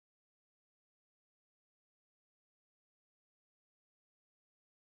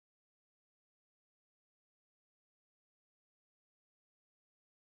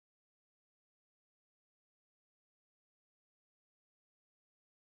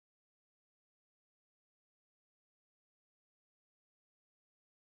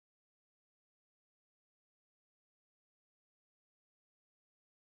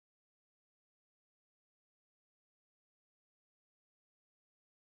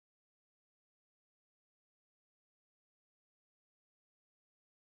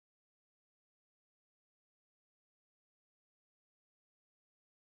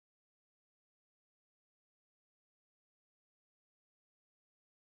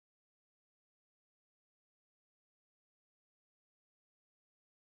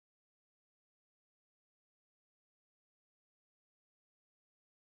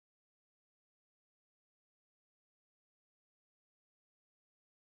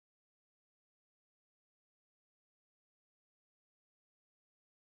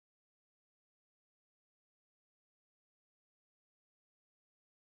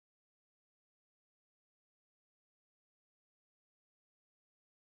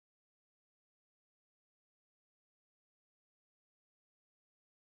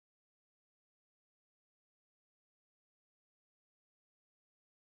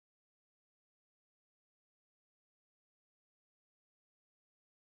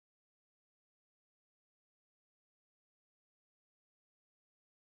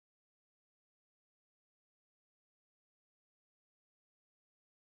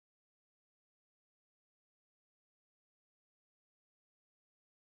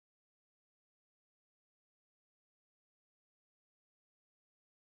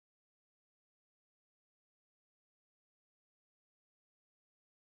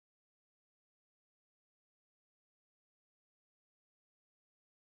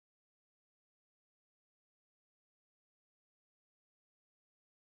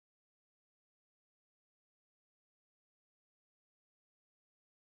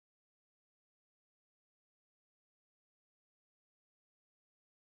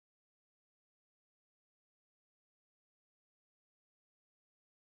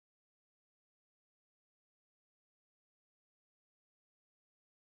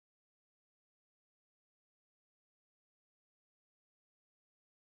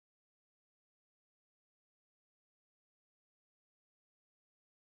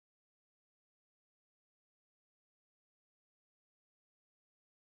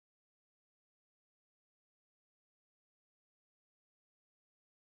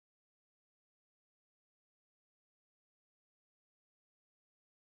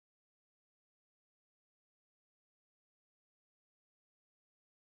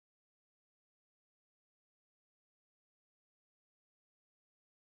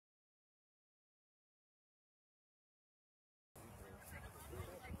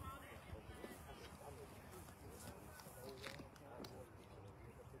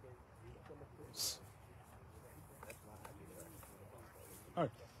All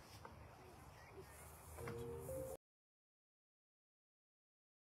right.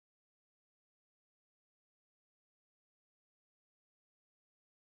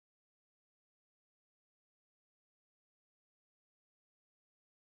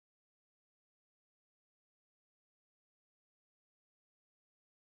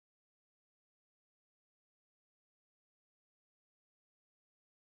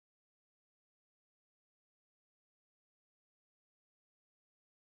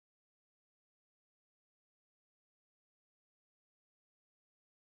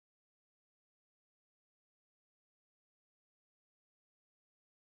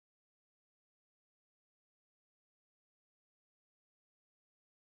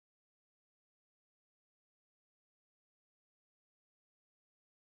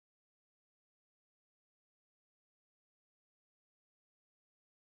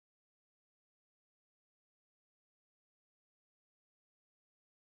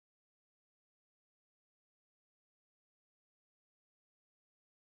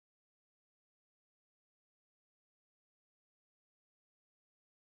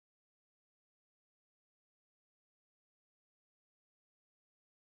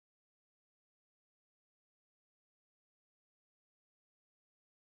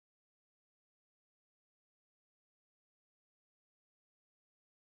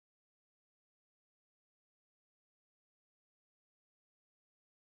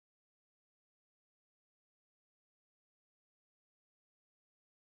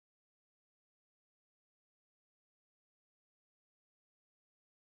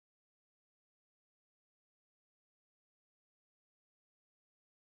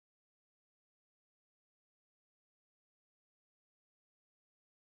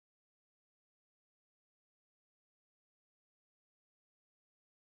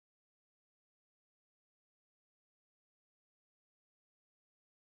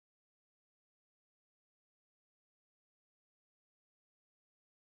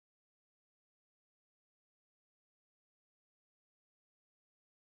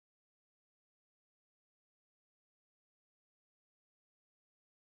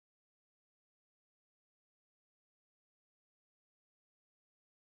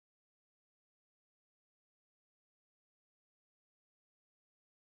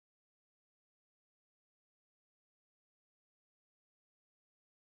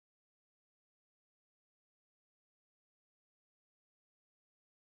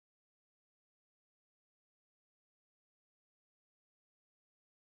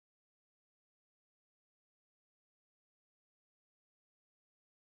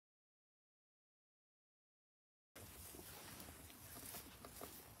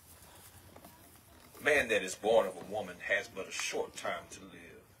 Man that is born of a woman has but a short time to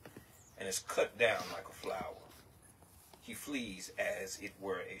live, and is cut down like a flower. He flees as it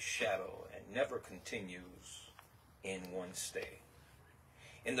were a shadow, and never continues in one stay.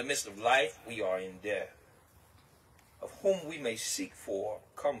 In the midst of life we are in death, of whom we may seek for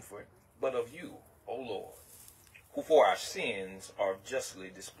comfort, but of you, O Lord, who for our sins are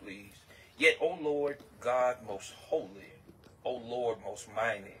justly displeased. Yet, O Lord God most holy, O Lord most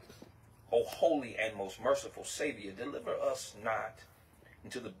mighty, O holy and most merciful Savior, deliver us not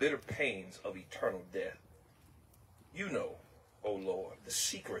into the bitter pains of eternal death. You know, O Lord, the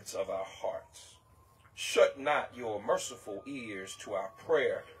secrets of our hearts. Shut not your merciful ears to our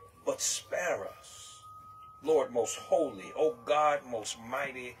prayer, but spare us. Lord most holy, O God most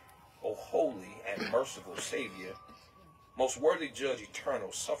mighty, O holy and merciful Savior, most worthy Judge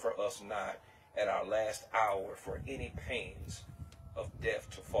eternal, suffer us not at our last hour for any pains of death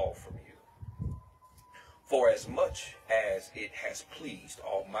to fall from you. For as much as it has pleased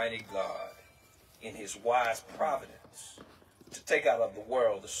Almighty God in his wise providence to take out of the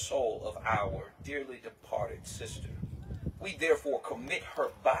world the soul of our dearly departed sister, we therefore commit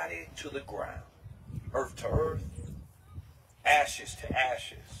her body to the ground, earth to earth, ashes to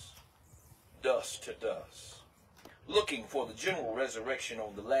ashes, dust to dust, looking for the general resurrection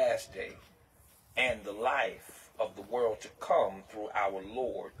on the last day and the life of the world to come through our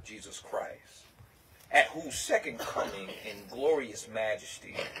Lord Jesus Christ, at whose second coming in glorious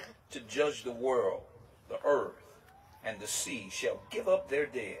majesty to judge the world, the earth, and the sea shall give up their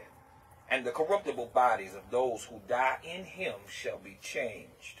dead, and the corruptible bodies of those who die in him shall be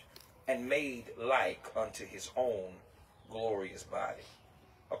changed and made like unto his own glorious body,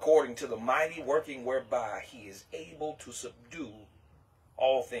 according to the mighty working whereby he is able to subdue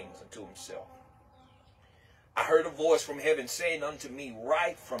all things unto himself. I heard a voice from heaven saying unto me,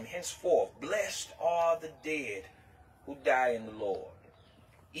 Write, from henceforth, blessed are the dead who die in the Lord.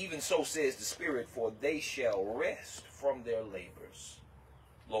 Even so says the Spirit, for they shall rest from their labors,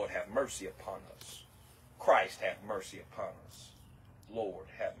 Lord, have mercy upon us. Christ, have mercy upon us. Lord,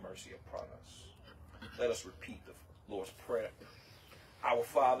 have mercy upon us. Let us repeat the Lord's Prayer. Our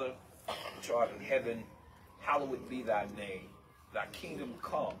Father, which art in heaven, hallowed be thy name. Thy kingdom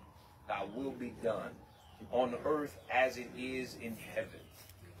come, thy will be done, on earth as it is in heaven.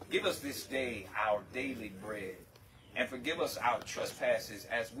 Give us this day our daily bread, and forgive us our trespasses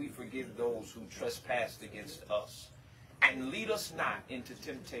as we forgive those who trespass against us. And lead us not into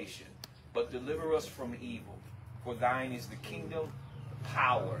temptation, but deliver us from evil. For thine is the kingdom, the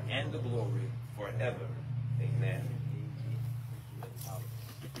power, and the glory forever. Amen.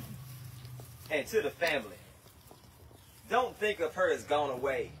 And to the family, don't think of her as gone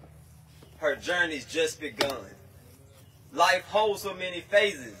away. Her journey's just begun. Life holds so many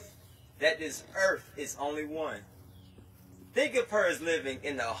phases that this earth is only one. Think of her as living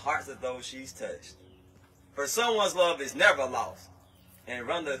in the hearts of those she's touched. For someone's love is never lost, and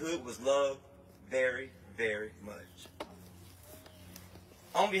Rhonda Hood was loved very, very much.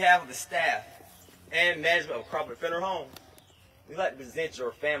 On behalf of the staff and management of Crawford Funeral Home, we'd like to present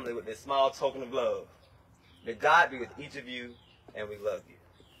your family with this small token of love. May God be with each of you, and we love you.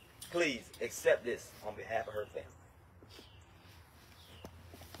 Please accept this on behalf of her family.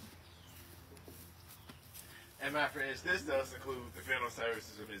 And my friends, this does include the funeral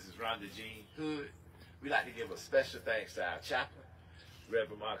services of Mrs. Rhonda Jean Hood. We'd like to give a special thanks to our chaplain,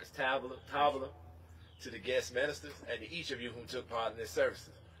 Reverend Marcus Tavler, to the guest ministers, and to each of you who took part in these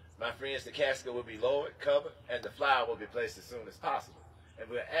services. My friends, the casket will be lowered, covered, and the flower will be placed as soon as possible. And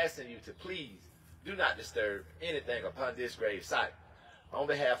we're asking you to please do not disturb anything upon this grave site. On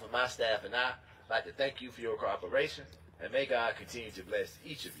behalf of my staff and I'd like to thank you for your cooperation, and may God continue to bless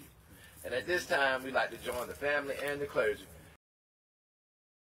each of you. And at this time, we'd like to join the family and the clergy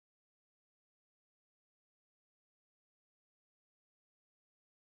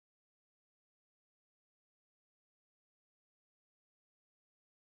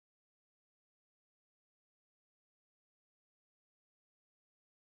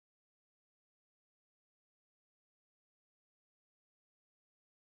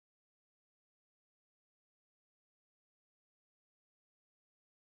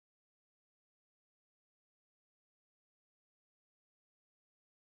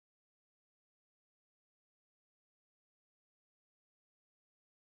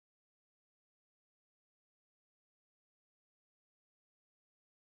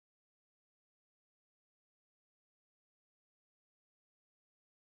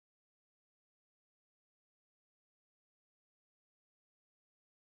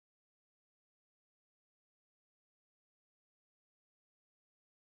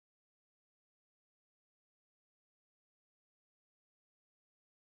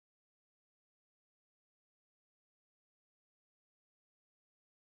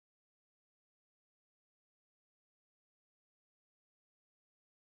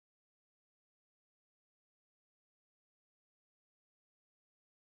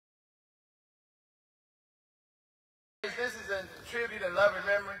This is a tribute and loving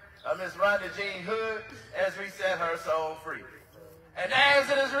memory of Miss Rhonda Jean Hood as we set her soul free. And as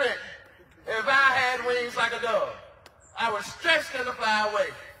it is written, if I had wings like a dove, I would stretch them to fly away,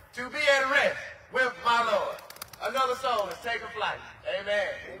 to be at rest with my Lord. Another soul is taking flight. Amen.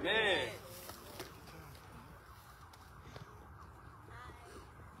 Amen.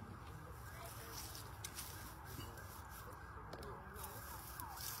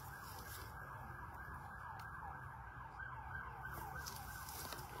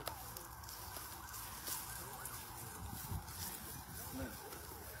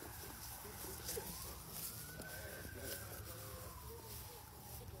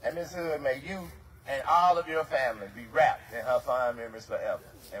 And Miss Hood, may you and all of your family be wrapped in her fond memories forever.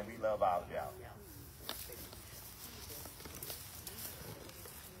 And we love all of y'all.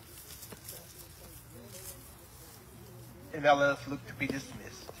 And now let us look to be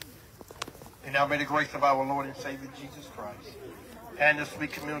dismissed. And now may the grace of our Lord and Savior Jesus Christ and the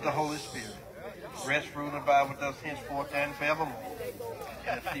sweet communion of the Holy Spirit rest, rule, and abide with us henceforth and forevermore.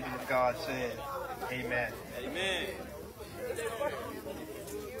 And the people of God said, Amen. Amen.